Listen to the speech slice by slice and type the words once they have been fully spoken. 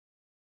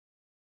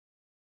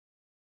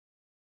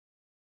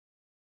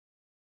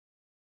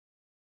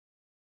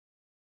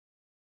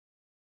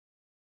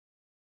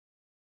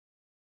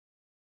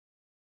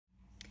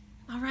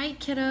All right,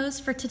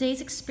 kiddos, for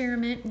today's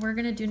experiment, we're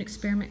going to do an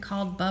experiment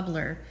called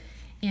Bubbler.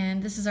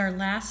 And this is our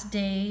last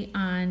day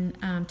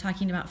on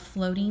talking about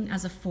floating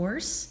as a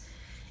force.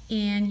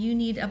 And you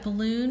need a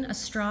balloon, a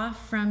straw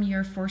from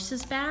your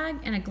forces bag,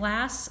 and a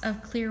glass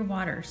of clear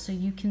water so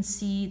you can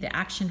see the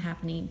action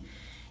happening.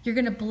 You're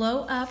going to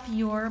blow up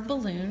your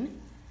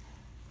balloon.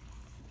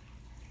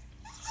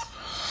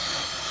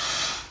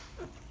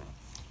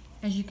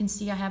 As you can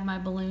see, I have my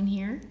balloon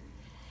here.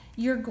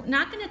 You're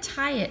not going to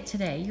tie it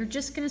today. You're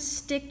just going to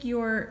stick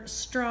your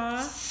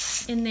straw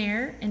in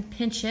there and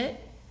pinch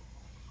it.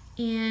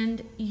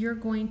 And you're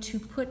going to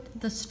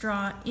put the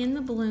straw in the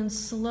balloon,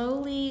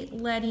 slowly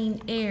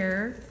letting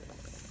air.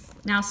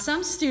 Now,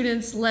 some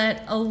students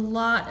let a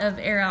lot of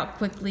air out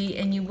quickly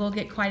and you will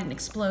get quite an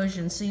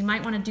explosion. So you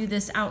might want to do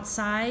this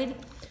outside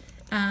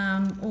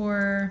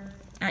or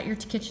at your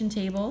kitchen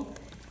table.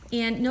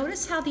 And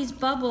notice how these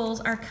bubbles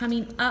are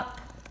coming up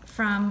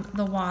from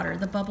the water,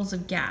 the bubbles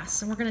of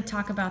gas. And we're going to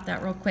talk about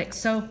that real quick.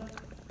 So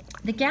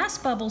the gas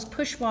bubbles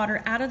push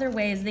water out of their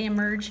way as they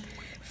emerge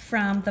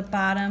from the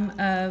bottom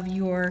of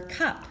your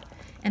cup.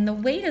 And the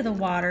weight of the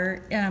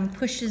water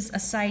pushes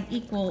aside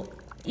the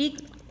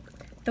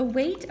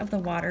weight of the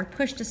water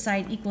pushed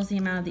aside equals the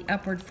amount of the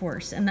upward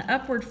force. And the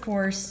upward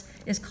force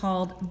is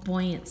called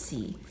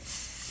buoyancy.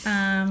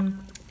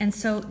 And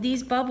so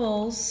these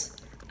bubbles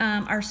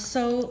are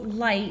so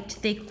light,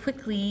 they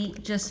quickly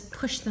just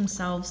push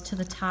themselves to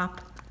the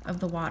top of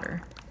the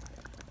water.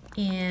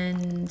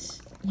 And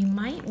you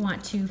might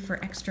want to,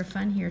 for extra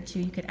fun here too,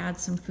 you could add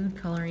some food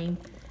coloring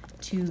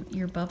to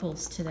your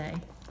bubbles today,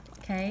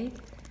 okay?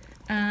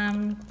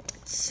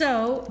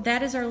 So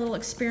that is our little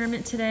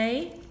experiment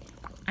today.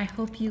 I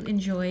hope you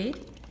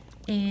enjoyed,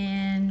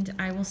 and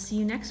I will see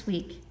you next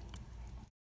week.